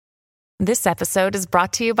This episode is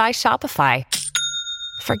brought to you by Shopify.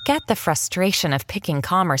 Forget the frustration of picking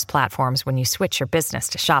commerce platforms when you switch your business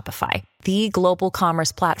to Shopify, the global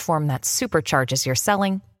commerce platform that supercharges your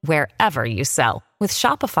selling wherever you sell. With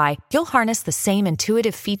Shopify, you'll harness the same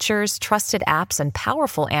intuitive features, trusted apps, and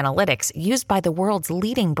powerful analytics used by the world's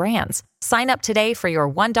leading brands. Sign up today for your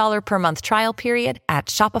 $1 per month trial period at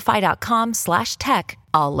shopify.com/tech,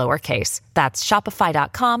 all lowercase. That's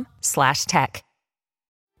shopify.com/tech.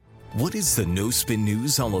 What is the No Spin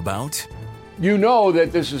News all about? You know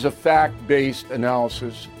that this is a fact-based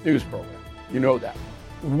analysis news program. You know that.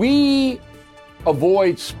 We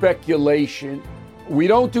avoid speculation. We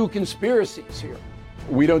don't do conspiracies here.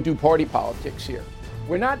 We don't do party politics here.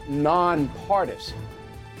 We're not nonpartisan.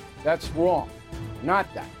 That's wrong. Not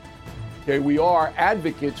that. Okay, we are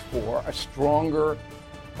advocates for a stronger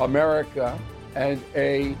America and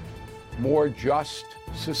a more just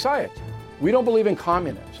society. We don't believe in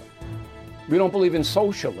communism. We don't believe in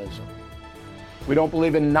socialism. We don't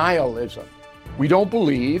believe in nihilism. We don't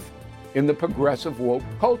believe in the progressive woke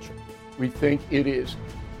culture. We think it is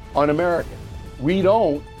un-American. We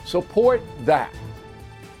don't support that.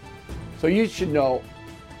 So you should know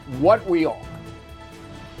what we are,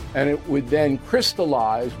 and it would then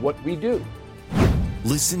crystallize what we do.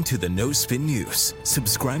 Listen to the No Spin News.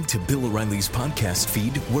 Subscribe to Bill O'Reilly's podcast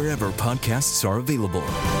feed wherever podcasts are available.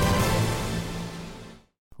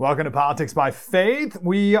 Welcome to Politics by Faith.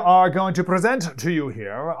 We are going to present to you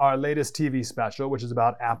here our latest TV special, which is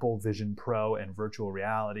about Apple Vision Pro and virtual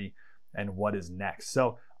reality and what is next.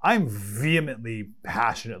 So I'm vehemently,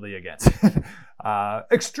 passionately against it.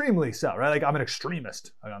 Extremely so, right? Like I'm an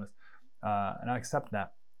extremist on this, and I accept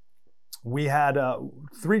that. We had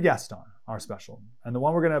 3 guests on our special, and the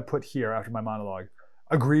one we're going to put here after my monologue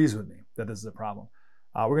agrees with me that this is a problem.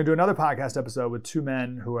 We're going to do another podcast episode with 2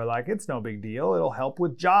 men who are like, it's no big deal. It'll help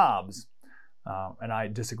with jobs. And I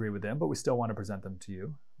disagree with them, but we still want to present them to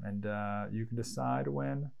you. And you can decide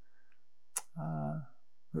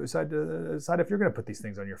decide if you're going to put these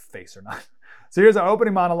things on your face or not. So here's our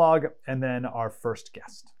opening monologue and then our first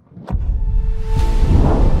guest.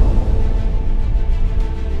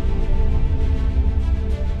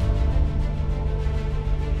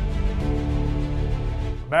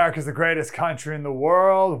 America's the greatest country in the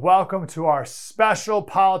world. Welcome to our special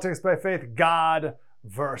Politics by Faith, God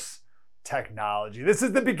versus Technology. This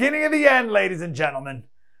is the beginning of the end, ladies and gentlemen.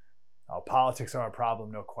 Oh, politics are a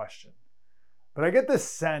problem, no question. But I get this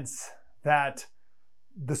sense that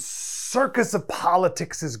the circus of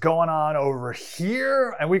politics is going on over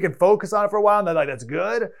here, and we can focus on it for a while, and they're like, that's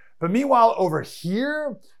good. But meanwhile, over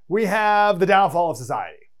here, we have the downfall of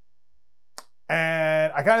society.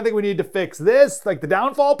 And I kind of think we need to fix this, like the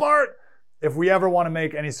downfall part, if we ever want to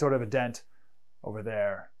make any sort of a dent over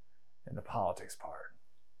there in the politics part.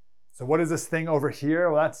 So what is this thing over here?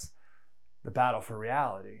 Well, that's the battle for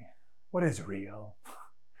reality. What is real?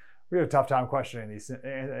 We have a tough time answering these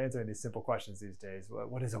simple questions these days.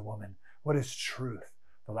 What is a woman? What is truth?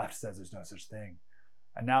 The left says there's no such thing.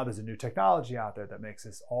 And now there's a new technology out there that makes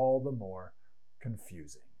this all the more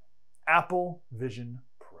confusing. Apple Vision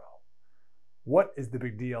Pro. What is the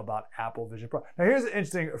big deal about Apple Vision Pro? Now here's an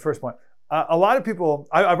interesting first point. A lot of people,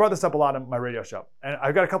 I brought this up a lot on my radio show, and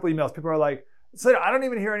I've got a couple emails. People are like, so I don't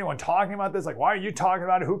even hear anyone talking about this. Like, why are you talking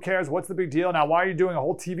about it? Who cares? What's the big deal? Now, why are you doing a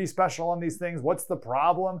whole TV special on these things? What's the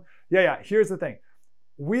problem? Yeah. Here's the thing.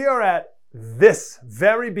 We are at this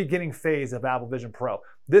very beginning phase of Apple Vision Pro.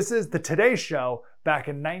 This is the Today Show back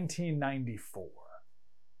in 1994.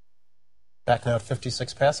 Back now at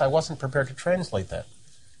 56 past, I wasn't prepared to translate that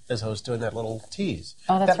as I was doing that little tease.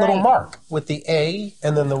 Oh, that's that little right. mark with the A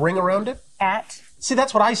and then the ring around it. At. See,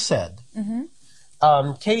 that's what I said. Mm-hmm.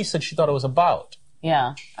 Katie said she thought it was about.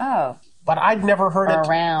 Yeah. Oh. But I'd never heard it.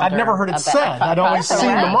 Around. I'd never heard it said. I'd always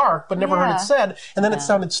seen the mark, but never heard it said. And then it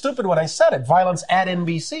sounded stupid when I said it. Violence at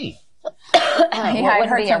NBC. I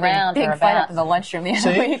heard be around big fight up in the lunchroom the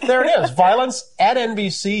other week. There it is. Violence at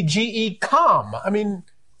NBC. GE.com. I mean,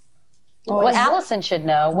 well, Allison should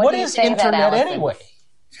know. What is internet anyway?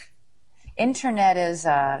 Internet is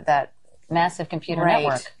that massive computer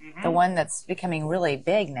network, the one that's becoming really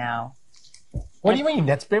big now. What do you mean?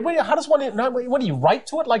 That's big. How does one? What do you write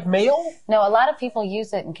to it like mail? No, a lot of people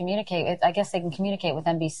use it and communicate. I guess they can communicate with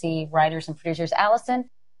NBC writers and producers. Allison.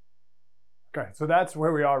 Okay, so that's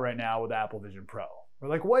where we are right now with Apple Vision Pro. We're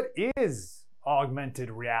like, what is augmented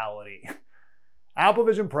reality? Apple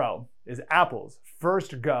Vision Pro is Apple's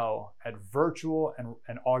first go at virtual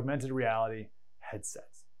and augmented reality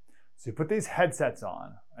headsets. So you put these headsets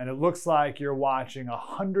on, and it looks like you're watching a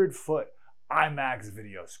 100-foot IMAX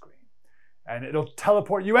video screen. And it'll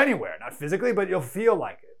teleport you anywhere, not physically, but you'll feel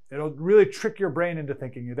like it. It'll really trick your brain into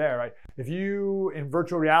thinking you're there, right? If you, in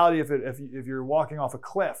virtual reality, if you're walking off a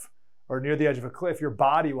cliff or near the edge of a cliff, your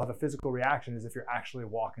body will have a physical reaction as if you're actually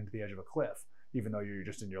walking to the edge of a cliff, even though you're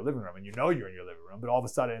just in your living room and you know you're in your living room, but all of a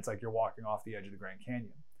sudden it's like you're walking off the edge of the Grand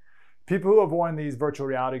Canyon. People who have worn these virtual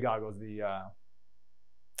reality goggles, the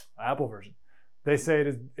Apple version, they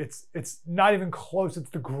say it's not even close. It's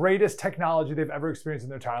the greatest technology they've ever experienced in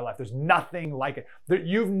their entire life. There's nothing like it.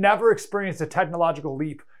 You've never experienced a technological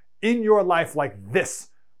leap in your life like this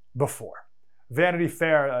before. Vanity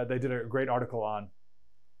Fair, they did a great article on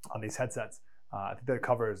these headsets. I think the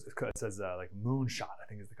cover it says like Moonshot, I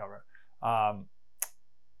think is the cover.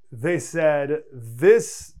 They said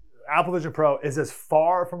this Apple Vision Pro is as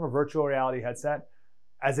far from a virtual reality headset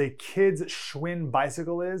as a kid's Schwinn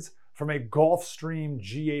bicycle is from a Gulfstream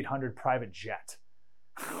G800 private jet.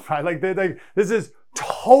 Right? Like this is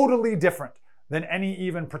totally different than any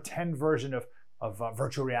even pretend version of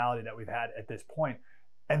virtual reality that we've had at this point.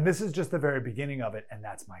 And this is just the very beginning of it, and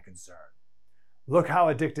that's my concern. Look how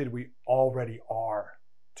addicted we already are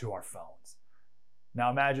to our phones. Now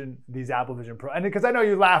imagine these Apple Vision Pro, and because I know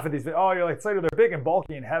you laugh at these, oh, you're like, Slater, they're big and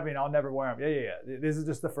bulky and heavy and I'll never wear them. Yeah. This is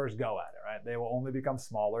just the first go at it, right? They will only become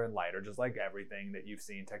smaller and lighter, just like everything that you've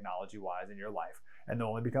seen technology-wise in your life, and they'll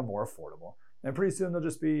only become more affordable. And pretty soon they'll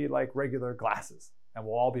just be like regular glasses, and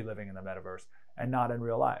we'll all be living in the metaverse and not in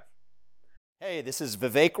real life. Hey, this is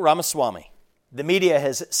Vivek Ramaswamy. The media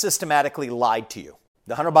has systematically lied to you.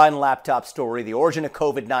 The Hunter Biden laptop story, the origin of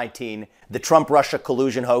COVID-19, the Trump-Russia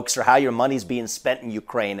collusion hoax, or how your money's being spent in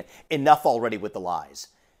Ukraine. Enough already with the lies.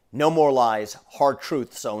 No more lies, hard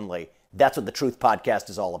truths only. That's what the Truth Podcast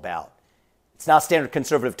is all about. It's not standard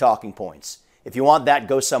conservative talking points. If you want that,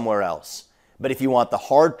 go somewhere else. But if you want the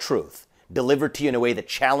hard truth delivered to you in a way that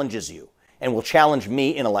challenges you and will challenge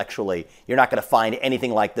me intellectually, you're not going to find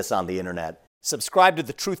anything like this on the internet. Subscribe to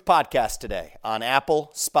the Truth Podcast today on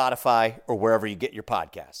Apple, Spotify, or wherever you get your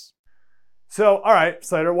podcasts. So, all right,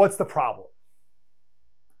 Slater, what's the problem?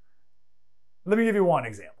 Let me give you one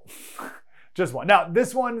example. Just one. Now,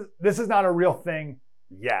 this is not a real thing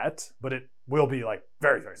yet, but it will be like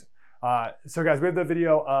very, very soon. So guys, we have the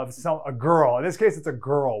video of a girl, in this case, it's a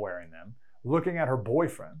girl wearing them, looking at her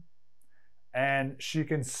boyfriend, and she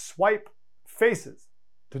can swipe faces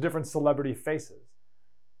to different celebrity faces.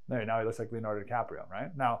 There, now he looks like Leonardo DiCaprio, right?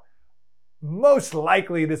 Now, most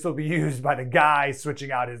likely this will be used by the guy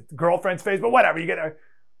switching out his girlfriend's face, but whatever, you get it.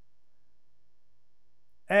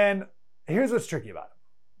 And here's what's tricky about it.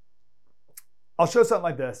 I'll show something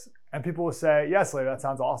like this, and people will say, yes, Larry, that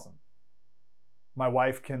sounds awesome. My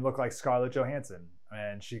wife can look like Scarlett Johansson,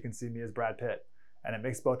 and she can see me as Brad Pitt, and it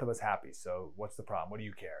makes both of us happy, so what's the problem? What do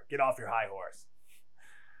you care? Get off your high horse.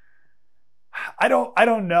 I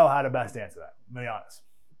don't know how to best answer that, to be honest.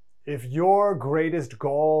 If your greatest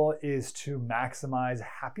goal is to maximize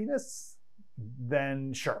happiness,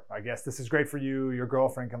 then sure, I guess this is great for you. Your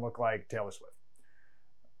girlfriend can look like Taylor Swift.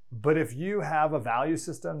 But if you have a value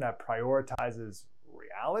system that prioritizes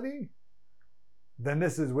reality, then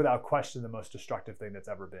this is without question the most destructive thing that's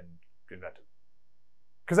ever been invented.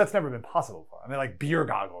 Because that's never been possible before. I mean, like beer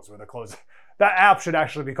goggles were the clothes. That app should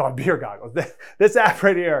actually be called Beer Goggles. This app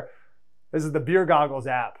right here, this is the Beer Goggles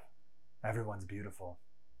app. Everyone's beautiful.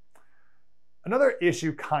 Another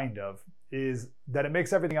issue, kind of, is that it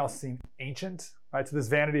makes everything else seem ancient, right? So this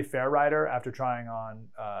Vanity Fair writer, after trying on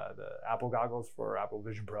the Apple goggles for Apple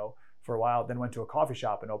Vision Pro for a while, then went to a coffee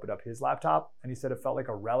shop and opened up his laptop, and he said it felt like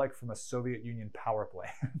a relic from a Soviet Union power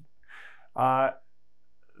plant.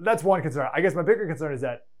 That's one concern. I guess my bigger concern is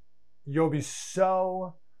that you'll be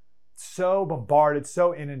so bombarded,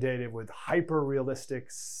 so inundated with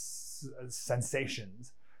hyper-realistic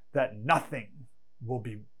sensations that nothing will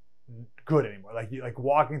be good anymore. Like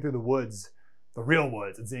walking through the woods, the real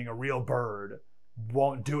woods, and seeing a real bird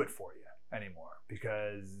won't do it for you anymore,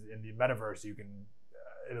 because in the metaverse you can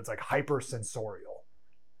it's like hyper sensorial,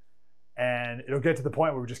 and it'll get to the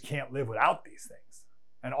point where we just can't live without these things,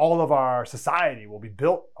 and all of our society will be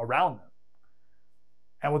built around them,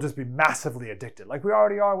 and we'll just be massively addicted like we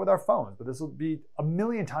already are with our phones, but this will be a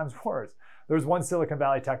million times worse. There was one Silicon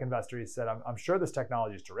Valley tech investor, he said, I'm sure this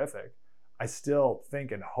technology is terrific. I still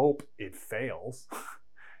think and hope it fails.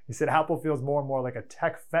 He said Apple feels more and more like a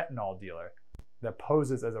tech fentanyl dealer that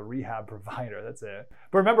poses as a rehab provider. That's it.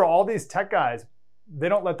 But remember, all these tech guys, they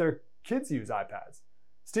don't let their kids use iPads.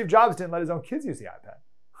 Steve Jobs didn't let his own kids use the iPad.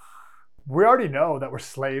 We already know that we're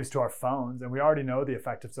slaves to our phones, and we already know the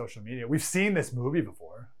effect of social media. We've seen this movie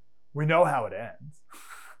before. We know how it ends.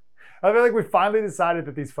 I feel like we finally decided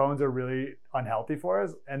that these phones are really unhealthy for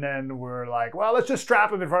us, and then we're like, well, let's just strap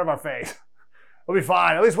them in front of our face. We'll be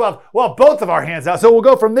fine. At least we'll have both of our hands out. So we'll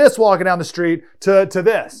go from this walking down the street to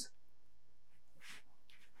this.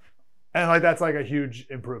 And like that's like a huge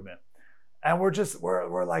improvement. And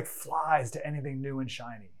we're like flies to anything new and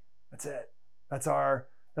shiny. That's it. That's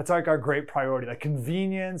like our great priority, like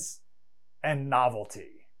convenience and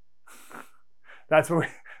novelty.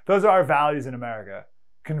 Those are our values in America.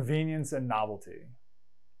 Convenience and novelty.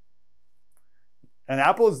 And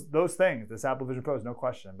Apple's those things. This Apple Vision Pro is no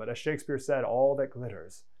question. But as Shakespeare said, all that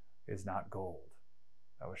glitters is not gold.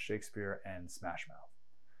 That was Shakespeare and Smash Mouth.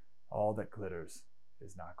 All that glitters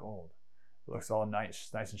is not gold. It looks all nice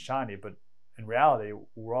and shiny, but in reality,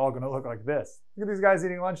 we're all going to look like this. Look at these guys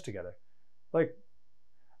eating lunch together. Like,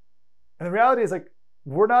 and the reality is like,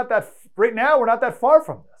 right now, we're not that far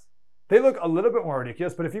from this. They look a little bit more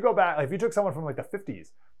ridiculous, but if you go back, like if you took someone from like the 50s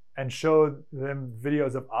and showed them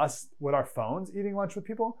videos of us with our phones eating lunch with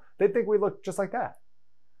people, they'd think we look just like that.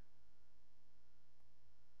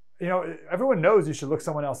 You know, everyone knows you should look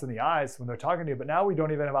someone else in the eyes when they're talking to you, but now we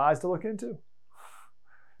don't even have eyes to look into.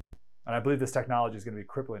 And I believe this technology is going to be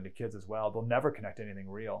crippling to kids as well. They'll never connect anything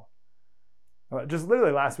real. Just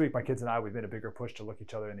literally last week, my kids and I, we've made a bigger push to look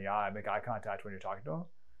each other in the eye, make eye contact when you're talking to them.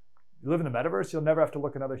 You live in the metaverse, you'll never have to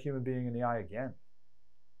look another human being in the eye again.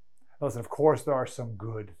 Listen, of course, there are some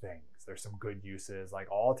good things. There's some good uses,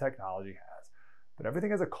 like all technology has. But everything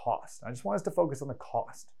has a cost. I just want us to focus on the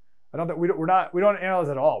cost. We don't analyze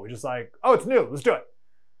it at all. We're just like, oh, it's new, let's do it.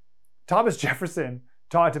 Thomas Jefferson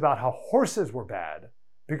talked about how horses were bad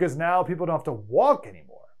because now people don't have to walk anymore.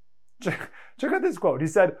 Check out this quote. He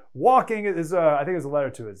said, walking is, I think it was a letter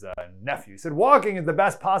to his nephew. He said, walking is the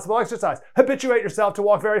best possible exercise. Habituate yourself to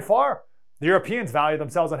walk very far. The Europeans value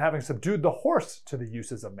themselves on having subdued the horse to the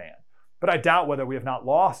uses of man. But I doubt whether we have not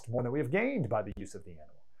lost more than we have gained by the use of the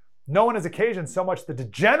animal. No one has occasioned so much the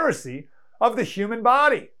degeneracy of the human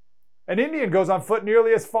body. An Indian goes on foot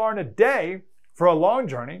nearly as far in a day for a long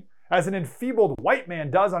journey as an enfeebled white man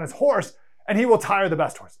does on his horse, and he will tire the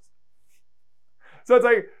best horses. So it's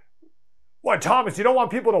like, what, Thomas, you don't want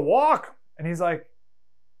people to walk? And he's like,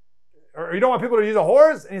 or you don't want people to use a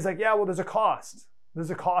horse? And he's like, yeah, well, there's a cost. There's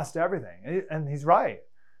a cost to everything. And he's right.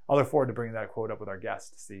 I'll look forward to bringing that quote up with our guests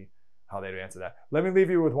to see how they'd answer that. Let me leave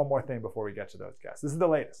you with one more thing before we get to those guests. This is the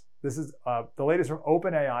latest. This is the latest from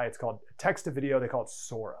OpenAI. It's called text to video. They call it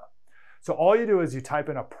Sora. So all you do is you type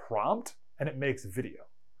in a prompt and it makes video.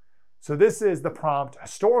 So this is the prompt,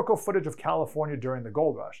 historical footage of California during the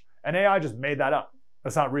gold rush. And AI just made that up.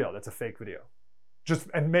 That's not real. That's a fake video.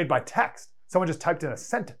 And made by text. Someone just typed in a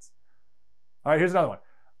sentence. All right, here's another one.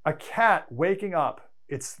 A cat waking up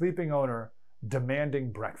its sleeping owner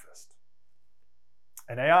demanding breakfast.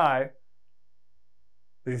 And AI,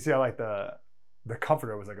 you see how like the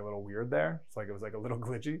comforter was like a little weird there? It's like it was like a little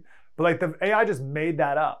glitchy. But like the AI just made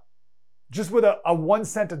that up. Just with a one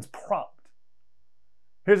sentence prompt.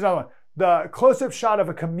 Here's another one. The close-up shot of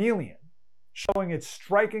a chameleon showing its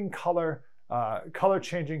striking color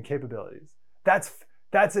changing capabilities. That's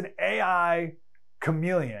an AI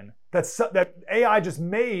chameleon that AI just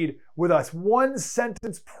made with us one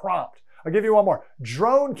sentence prompt. I'll give you one more.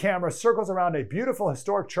 Drone camera circles around a beautiful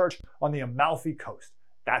historic church on the Amalfi Coast.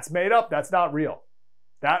 That's made up. That's not real.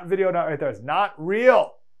 That video right there is not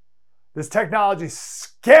real. This technology is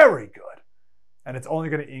scary good, and it's only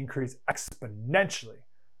going to increase exponentially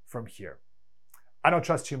from here. I don't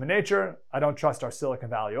trust human nature. I don't trust our Silicon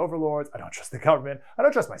Valley overlords. I don't trust the government. I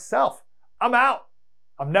don't trust myself. I'm out.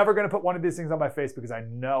 I'm never going to put one of these things on my face because I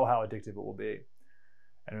know how addictive it will be.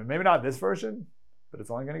 And maybe not this version, but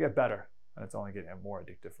it's only going to get better, and it's only getting more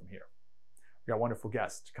addictive from here. We got wonderful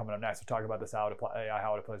guests coming up next. We'll talk about this, how it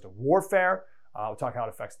applies to warfare. We'll talk how it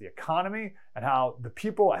affects the economy and how the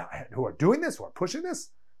people who are doing this, who are pushing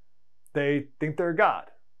this, they think they're God.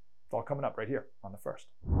 It's all coming up right here on The First.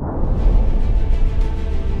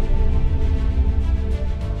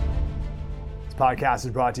 This podcast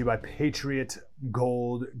is brought to you by Patriot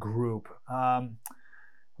Gold Group.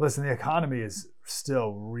 Listen, the economy is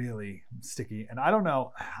still really sticky, and I don't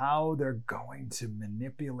know how they're going to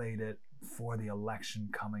manipulate it for the election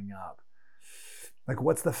coming up. Like,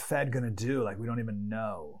 what's the Fed going to do? Like, we don't even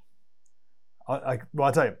know.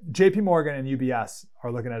 I'll tell you, JP Morgan and UBS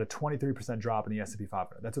are looking at a 23% drop in the S&P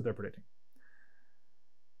 500. That's what they're predicting.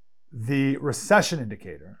 The recession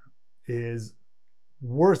indicator is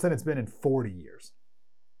worse than it's been in 40 years.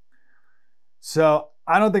 So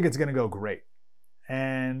I don't think it's going to go great.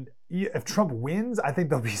 And if Trump wins, I think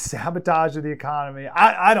there'll be sabotage of the economy.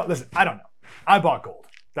 I don't know. I bought gold.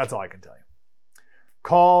 That's all I can tell you.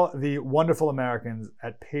 Call the wonderful Americans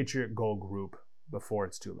at Patriot Gold Group before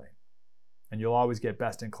it's too late. And you'll always get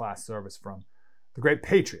best-in-class service from the great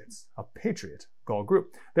patriots of Patriot Gold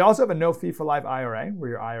Group. They also have a no fee for life IRA, where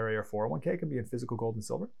your IRA or 401k can be in physical gold and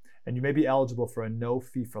silver, and you may be eligible for a no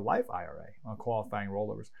fee for life IRA on qualifying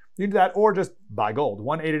rollovers. You can do that or just buy gold.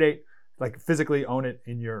 1-888, like physically own it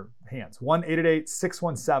in your hands.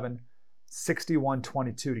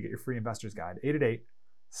 1-888-617-6122 to get your free investor's guide.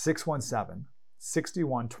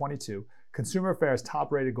 888-617-6122. Consumer Affairs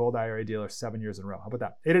top-rated gold IRA dealer 7 years in a row. How about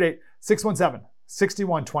that?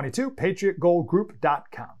 888-617-6122,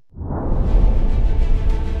 patriotgoldgroup.com.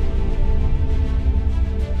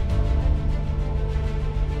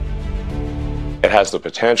 It has the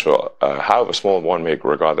potential, however small one may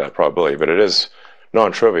regard that probability, but it is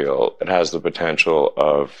non-trivial. It has the potential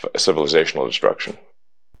of civilizational destruction.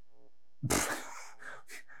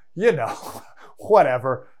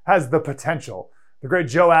 Whatever. Has the potential. The great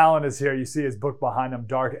Joe Allen is here. You see his book behind him,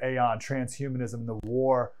 Dark Aeon, Transhumanism and the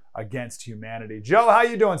War Against Humanity. Joe, how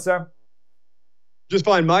you doing, sir? Just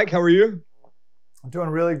fine, Mike. How are you? I'm doing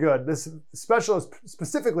really good. This special is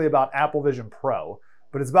specifically about Apple Vision Pro,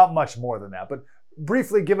 but it's about much more than that. But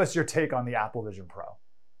briefly, give us your take on the Apple Vision Pro.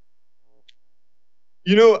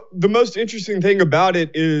 You know, the most interesting thing about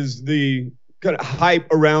it is the kind of hype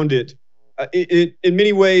around it. It in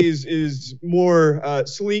many ways is more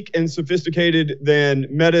sleek and sophisticated than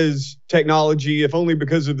Meta's technology, if only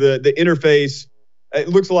because of the interface. It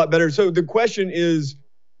looks a lot better. So the question is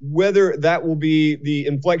whether that will be the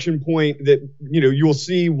inflection point that, you know, you'll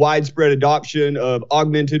see widespread adoption of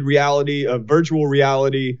augmented reality, of virtual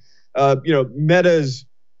reality. Meta's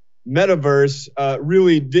metaverse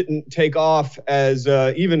really didn't take off as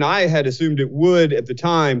even I had assumed it would at the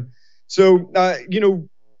time. So,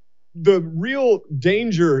 the real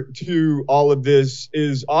danger to all of this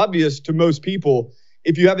is obvious to most people.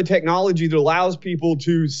 If you have a technology that allows people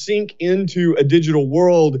to sink into a digital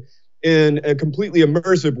world in a completely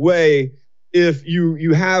immersive way, if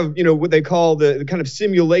you have, what they call the kind of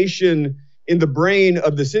simulation in the brain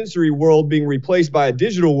of the sensory world being replaced by a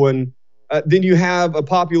digital one, then you have a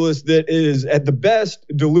populace that is at the best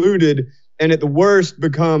deluded and at the worst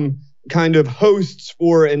become kind of hosts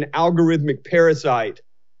for an algorithmic parasite.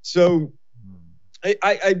 So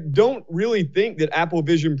I don't really think that Apple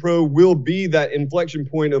Vision Pro will be that inflection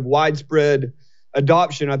point of widespread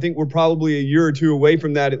adoption. I think we're probably a year or two away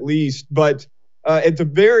from that at least. But at the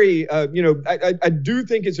very, I do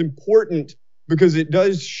think it's important because it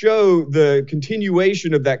does show the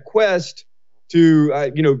continuation of that quest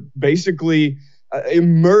to, basically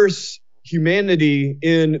immerse humanity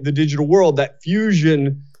in the digital world, that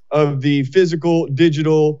fusion of the physical,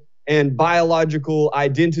 digital, and biological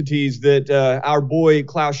identities that our boy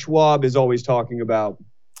Klaus Schwab is always talking about.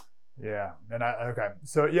 Yeah, and I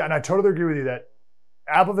totally agree with you that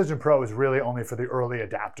Apple Vision Pro is really only for the early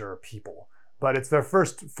adapter people, but it's their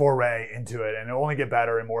first foray into it, and it'll only get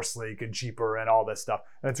better and more sleek and cheaper and all this stuff.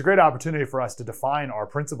 And it's a great opportunity for us to define our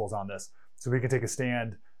principles on this, so we can take a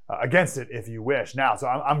stand against it if you wish. Now, so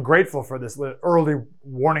I'm grateful for this early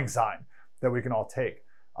warning sign that we can all take.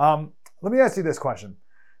 Let me ask you this question.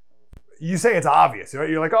 You say it's obvious.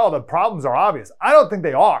 You're like, oh, the problems are obvious. I don't think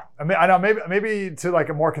they are. I mean, I know maybe to like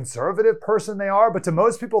a more conservative person they are, but to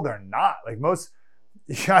most people they're not. I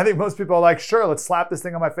think most people are like, sure, let's slap this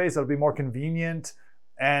thing on my face. It'll be more convenient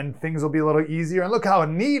and things will be a little easier. And look how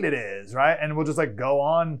neat it is, right? And we'll just like go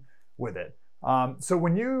on with it. So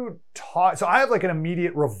when you talk, so I have like an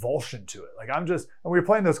immediate revulsion to it. Like and we were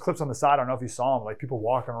playing those clips on the side. I don't know if you saw them, like people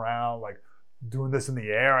walking around, like doing this in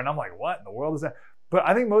the air. And I'm like, what in the world is that? But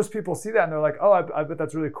I think most people see that and they're like, oh, I bet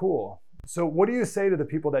that's really cool. So what do you say to the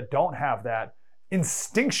people that don't have that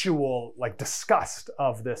instinctual like disgust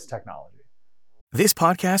of this technology? This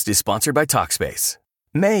podcast is sponsored by Talkspace.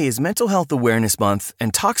 May is Mental Health Awareness Month,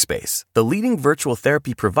 and Talkspace, the leading virtual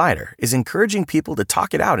therapy provider, is encouraging people to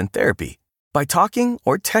talk it out in therapy. By talking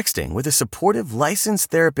or texting with a supportive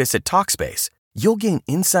licensed therapist at Talkspace, you'll gain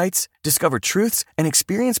insights, discover truths, and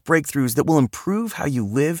experience breakthroughs that will improve how you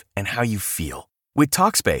live and how you feel. With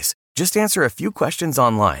Talkspace, just answer a few questions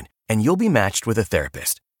online and you'll be matched with a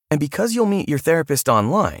therapist. And because you'll meet your therapist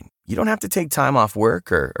online, you don't have to take time off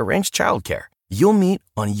work or arrange childcare. You'll meet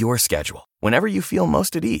on your schedule, whenever you feel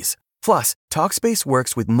most at ease. Plus, Talkspace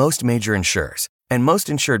works with most major insurers, and most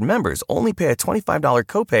insured members only pay a $25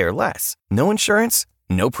 copay or less. No insurance?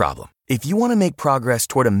 No problem. If you want to make progress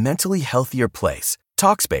toward a mentally healthier place,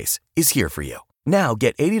 Talkspace is here for you. Now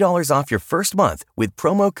get $80 off your first month with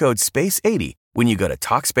promo code SPACE80 when you go to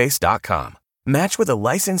Talkspace.com. Match with a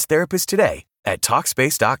licensed therapist today at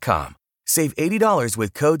Talkspace.com. Save $80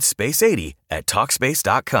 with code SPACE80 at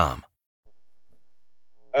Talkspace.com.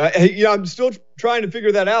 I'm still trying to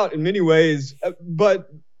figure that out in many ways. But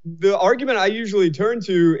the argument I usually turn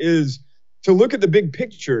to is to look at the big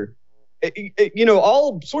picture.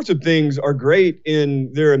 All sorts of things are great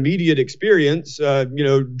in their immediate experience.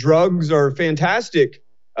 Drugs are fantastic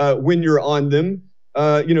when you're on them.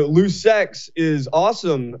 Loose sex is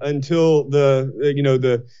awesome until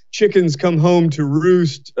the chickens come home to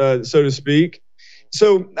roost, so to speak.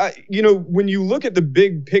 So, when you look at the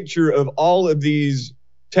big picture of all of these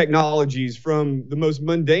technologies, from the most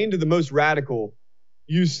mundane to the most radical,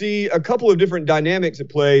 you see a couple of different dynamics at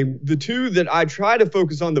play. The two that I try to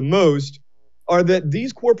focus on the most are that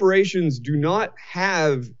these corporations do not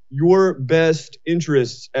have your best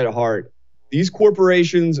interests at heart. These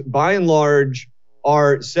corporations, by and large,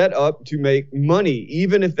 are set up to make money,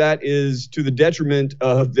 even if that is to the detriment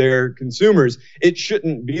of their consumers. It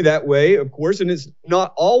shouldn't be that way, of course, and it's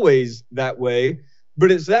not always that way,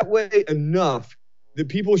 but it's that way enough that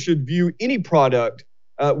people should view any product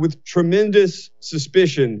with tremendous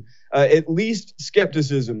suspicion, at least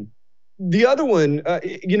skepticism. The other one,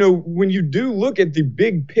 when you do look at the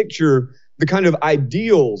big picture, the kind of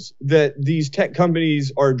ideals that these tech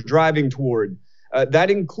companies are driving toward,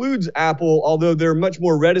 that includes Apple, although they're much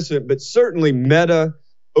more reticent, but certainly Meta,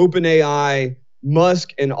 OpenAI,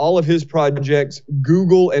 Musk and all of his projects,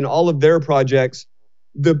 Google and all of their projects.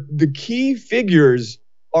 The key figures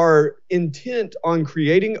are intent on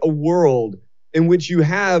creating a world in which you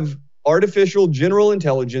have artificial general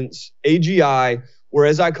intelligence, AGI, or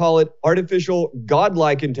as I call it, artificial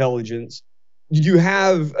godlike intelligence. You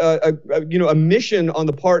have a mission on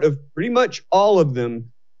the part of pretty much all of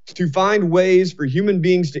them to find ways for human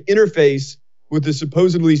beings to interface with a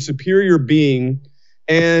supposedly superior being.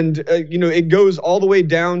 And, it goes all the way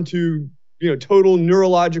down to, total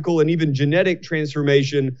neurological and even genetic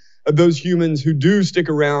transformation of those humans who do stick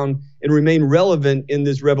around and remain relevant in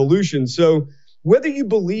this revolution. So whether you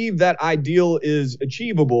believe that ideal is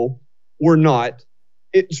achievable or not,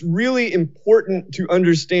 it's really important to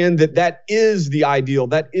understand that that is the ideal,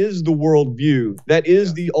 that is the worldview, that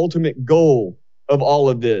is the ultimate goal of all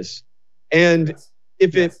of this. And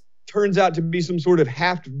if it turns out to be some sort of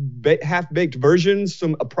half-baked version,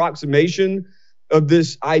 some approximation of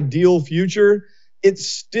this ideal future, it's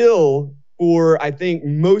still, for I think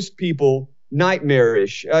most people,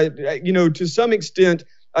 nightmarish. To some extent,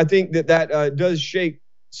 I think that does shake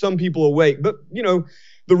some people awake. But,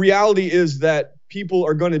 the reality is that people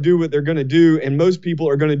are going to do what they're going to do, and most people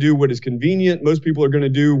are going to do what is convenient. Most people are going to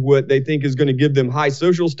do what they think is going to give them high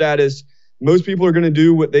social status. Most people are going to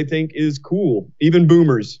do what they think is cool, even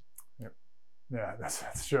boomers. Yeah,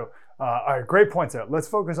 that's true. All right, great points there. Let's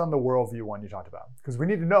focus on the worldview one you talked about, because we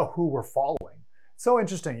need to know who we're following. It's so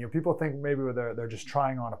interesting. People think maybe they're just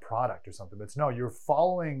trying on a product or something, but it's no, you're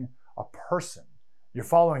following a person. You're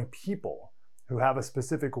following people who have a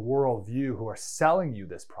specific worldview, who are selling you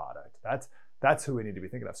this product. That's who we need to be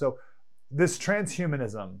thinking of. So this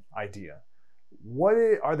transhumanism idea,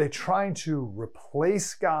 are they trying to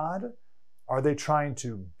replace God? Are they trying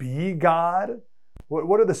to be God?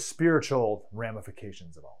 What are the spiritual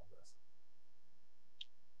ramifications of all of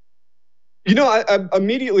this? I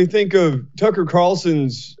immediately think of Tucker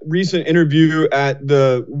Carlson's recent interview at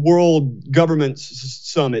the World Government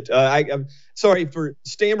Summit. I'm sorry for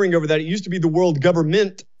stammering over that. It used to be the World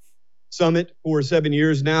Government Summit for 7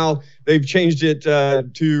 years. Now they've changed it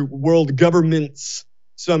to World Governments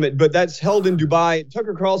Summit, but that's held in Dubai.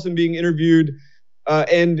 Tucker Carlson being interviewed,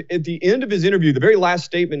 and at the end of his interview, the very last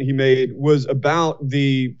statement he made was about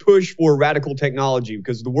the push for radical technology,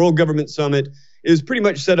 because the World Government Summit is pretty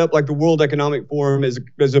much set up like the World Economic Forum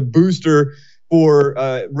as a booster for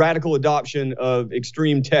radical adoption of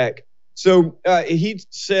extreme tech. So he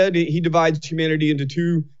said he divides humanity into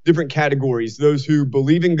two different categories: those who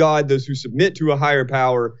believe in God, those who submit to a higher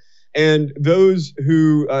power, and those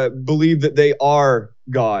who believe that they are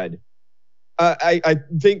God. I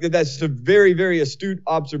think that that's a very, very astute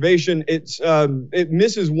observation. It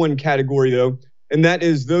misses one category, though, and that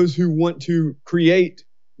is those who want to create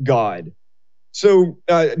God. So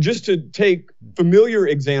just to take familiar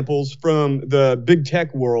examples from the big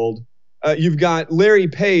tech world, you've got Larry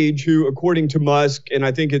Page, who, according to Musk, and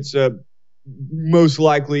I think it's most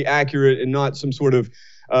likely accurate and not some sort of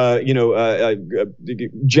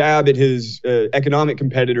jab at his economic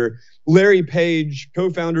competitor. Larry Page,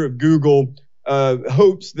 co-founder of Google,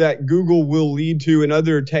 hopes that Google will lead to, and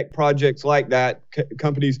other tech projects like that,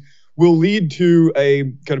 companies will lead to a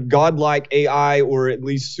kind of godlike AI, or at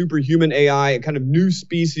least superhuman AI, a kind of new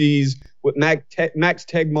species, what Max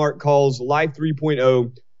Tegmark calls Life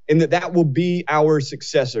 3.0, and that will be our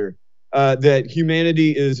successor, that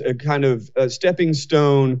humanity is a kind of a stepping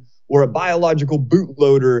stone or a biological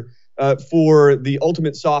bootloader for the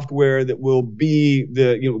ultimate software that will be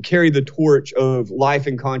carry the torch of life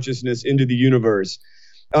and consciousness into the universe.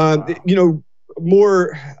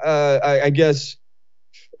 More, I guess,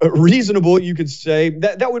 reasonable, you could say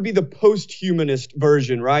that would be the post-humanist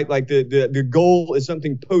version, right? Like the goal is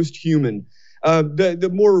something post-human. The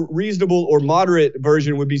more reasonable or moderate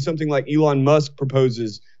version would be something like Elon Musk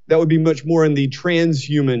proposes. That would be much more in the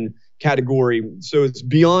transhuman category. So it's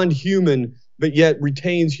beyond human, but yet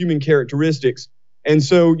retains human characteristics. And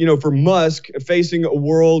so, for Musk, facing a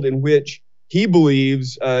world in which he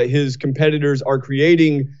believes his competitors are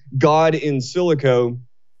creating God in silico,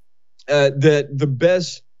 that the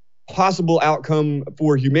best possible outcome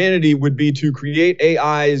for humanity would be to create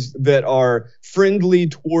AIs that are friendly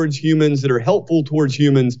towards humans, that are helpful towards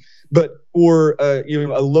humans. But for a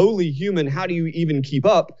lowly human, how do you even keep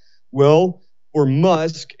up? Well, for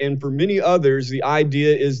Musk and for many others, the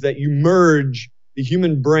idea is that you merge the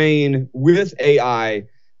human brain with AI,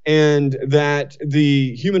 and that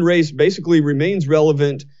the human race basically remains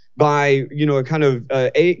relevant by a kind of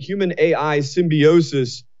human AI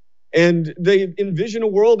symbiosis. And they envision a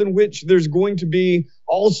world in which there's going to be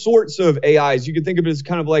all sorts of AIs. You could think of it as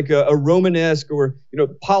kind of like a Romanesque or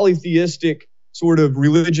polytheistic sort of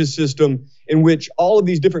religious system in which all of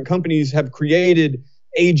these different companies have created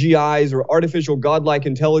AGIs or artificial godlike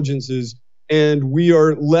intelligences, and we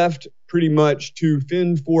are left pretty much to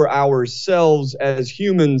fend for ourselves as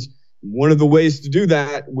humans. One of the ways to do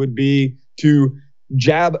that would be to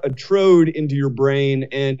jab a trode into your brain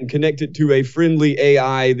and connect it to a friendly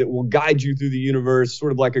AI that will guide you through the universe,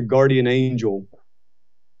 sort of like a guardian angel.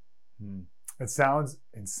 It sounds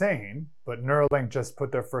insane, but Neuralink just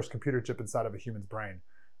put their first computer chip inside of a human's brain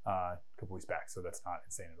a couple weeks back, so that's not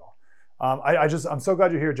insane at all. I'm so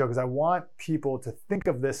glad you're here, Joe, because I want people to think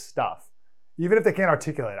of this stuff, even if they can't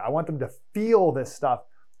articulate it. I want them to feel this stuff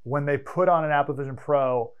when they put on an Apple Vision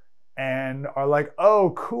Pro and are like,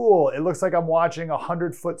 oh, cool, it looks like I'm watching a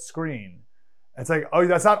 100-foot screen. It's like, oh,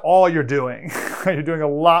 that's not all you're doing. You're doing a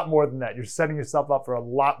lot more than that. You're setting yourself up for a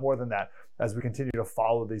lot more than that as we continue to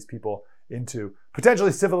follow these people into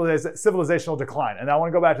potentially civilizational decline. And I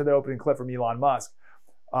want to go back to the opening clip from Elon Musk.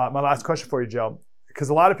 My last question for you, Joe, because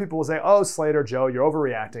a lot of people will say, oh, Slater, Joe, you're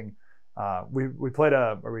overreacting. We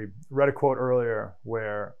read a quote earlier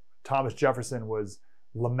where Thomas Jefferson was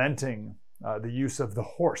lamenting the use of the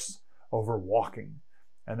horse over walking.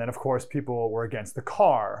 And then, of course, people were against the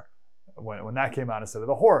car when that came out instead of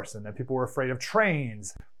the horse. And then people were afraid of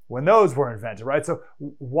trains when those were invented, right? So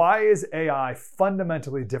why is AI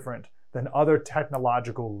fundamentally different than other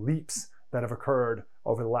technological leaps that have occurred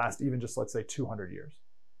over the last, even just, let's say, 200 years?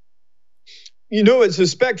 It's a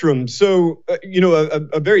spectrum. So,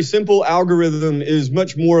 a very simple algorithm is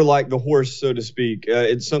much more like the horse, so to speak.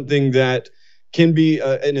 It's something that can be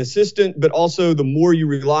an assistant, but also the more you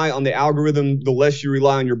rely on the algorithm, the less you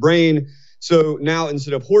rely on your brain. So now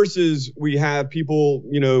instead of horses, we have people,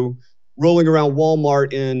 rolling around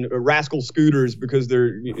Walmart in rascal scooters because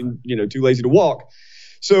they're, too lazy to walk.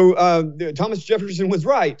 So Thomas Jefferson was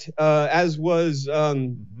right, as was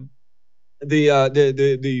the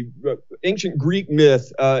ancient Greek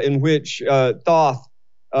myth in which Thoth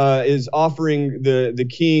is offering the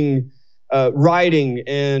king writing,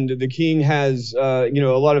 and the king has a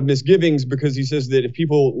lot of misgivings because he says that if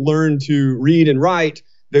people learn to read and write,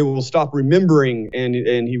 they will stop remembering,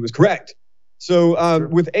 and he was correct. So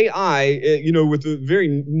with AI, with the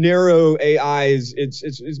very narrow AIs,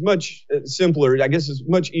 it's much simpler. I guess it's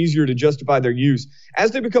much easier to justify their use.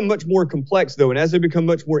 As they become much more complex, though, and as they become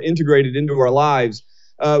much more integrated into our lives,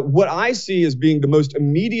 what I see as being the most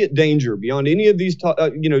immediate danger beyond any of these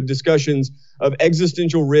discussions of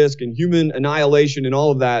existential risk and human annihilation and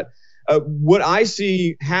all of that, what I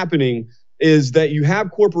see happening is that you have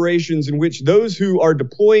corporations in which those who are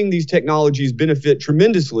deploying these technologies benefit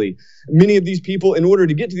tremendously. Many of these people, in order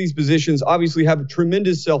to get to these positions, obviously have a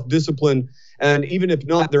tremendous self-discipline, and even if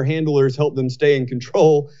not, their handlers help them stay in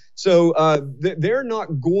control. So they're not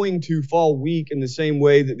going to fall weak in the same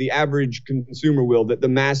way that the average consumer will, that the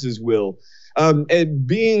masses will. And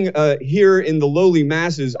being here in the lowly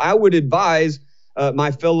masses, I would advise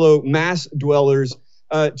my fellow mass dwellers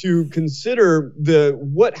to consider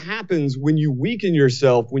what happens when you weaken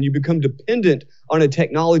yourself, when you become dependent on a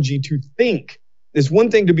technology to think. It's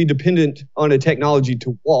one thing to be dependent on a technology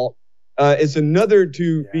to walk. It's another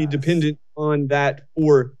to be dependent on that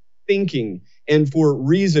for thinking and for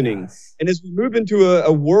reasoning. Yes. And as we move into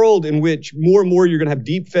a world in which more and more you're going to have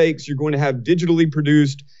deep fakes, you're going to have digitally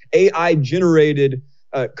produced, AI-generated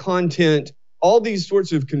content, all these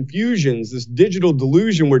sorts of confusions, this digital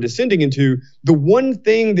delusion we're descending into, the one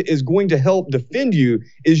thing that is going to help defend you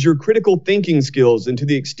is your critical thinking skills. And to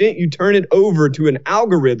the extent you turn it over to an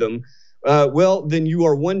algorithm, well, then you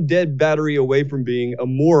are one dead battery away from being a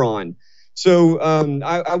moron. So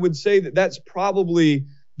I would say that that's probably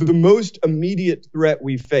the most immediate threat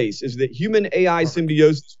we face, is that human AI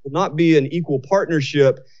symbiosis will not be an equal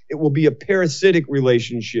partnership. It will be a parasitic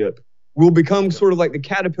relationship. We'll become sort of like the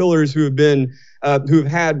caterpillars who have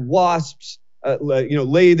had wasps,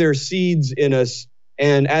 lay their seeds in us.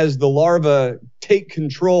 And as the larvae take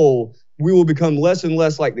control, we will become less and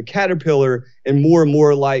less like the caterpillar and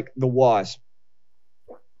more like the wasp.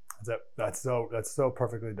 That's so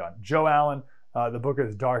perfectly done. Joe Allen, the book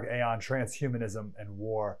is Dark Aeon, Transhumanism and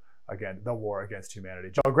War Against Humanity.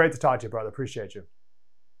 Joe, great to talk to you, brother. Appreciate you.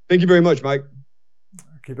 Thank you very much, Mike.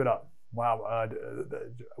 Keep it up. Wow.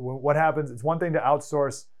 What happens? It's one thing to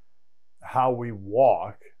outsource how we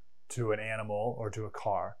walk to an animal or to a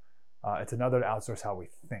car. It's another to outsource how we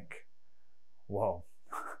think. Whoa.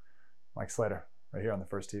 Mike Slater, right here on the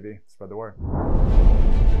First TV. Spread the word.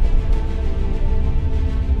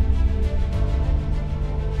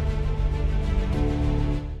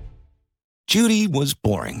 Judy was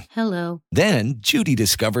boring. Hello. Then Judy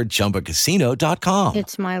discovered ChumbaCasino.com.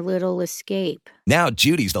 It's my little escape. Now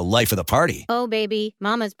Judy's the life of the party. Oh, baby,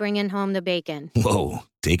 mama's bringing home the bacon. Whoa,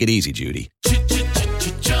 take it easy, Judy.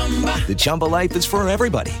 The Chumba life is for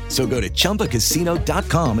everybody. So go to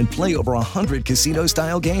ChumbaCasino.com and play over 100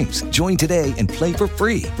 casino-style games. Join today and play for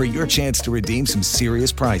free for your chance to redeem some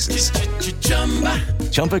serious prizes.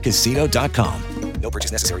 ChumbaCasino.com. No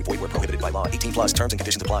purchase necessary. Void where prohibited by law. 18+ terms and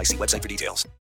conditions apply. See website for details.